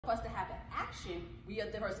action, we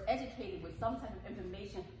are first educated with some type of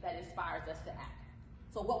information that inspires us to act.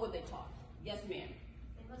 So what were they taught? Yes, ma'am.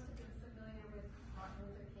 They must have been familiar with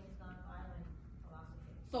Martin Luther King's nonviolent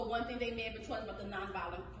philosophy. So one thing they may have been taught about the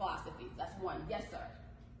nonviolent philosophy. That's one. Yes, sir.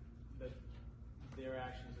 That their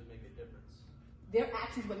actions would make a difference. Their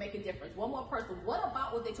actions would make a difference. One more person. What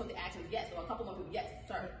about what they told the actions? Yes. Or a couple more people. Yes,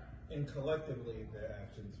 sir. And collectively, their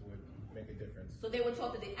actions would make a difference. So they were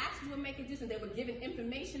taught that the actions would make a difference. They were given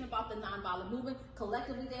information about the nonviolent movement.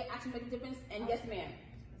 Collectively, their actions make a difference. And yes, ma'am.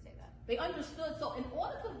 They understood. So in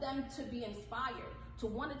order for them to be inspired, to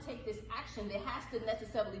want to take this action, there has to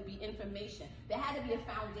necessarily be information. There had to be a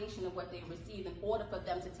foundation of what they received in order for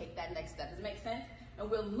them to take that next step. Does it make sense? And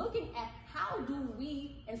we're looking at how do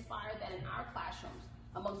we inspire that in our classrooms,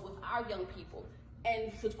 amongst with our young people,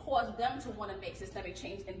 and to cause them to want to make systemic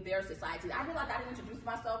change in their society. I realized I didn't introduce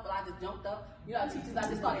myself, but I just jumped up. You know, teachers, I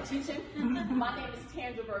just started teaching. My name is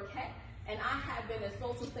Tandra Birkett, and I have been a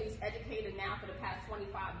social studies educator now for the past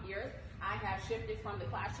 25 years. I have shifted from the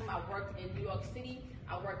classroom. I worked in New York City,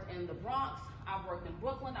 I worked in the Bronx, I worked in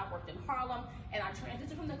Brooklyn, I worked in Harlem, and I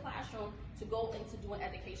transitioned from the classroom to go into doing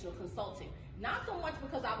educational consulting. Not so much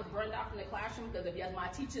because I was burned out from the classroom, because if my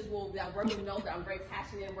teachers that work with me know that I'm very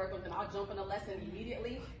passionate in working with them, I'll jump in a lesson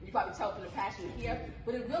immediately. You probably tell from the passion here.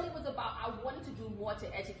 But it really was about, I wanted to do more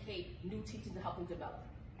to educate new teachers and help them develop.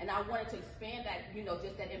 And I wanted to expand that,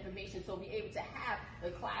 just that information, so be able to have the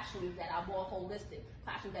classrooms that are more holistic,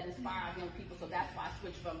 classrooms that inspire young people. So that's why I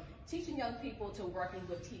switched from teaching young people to working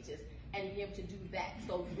with teachers and be able to do that.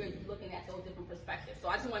 So we're looking at those different perspectives. So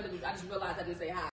I just realized I didn't say hi.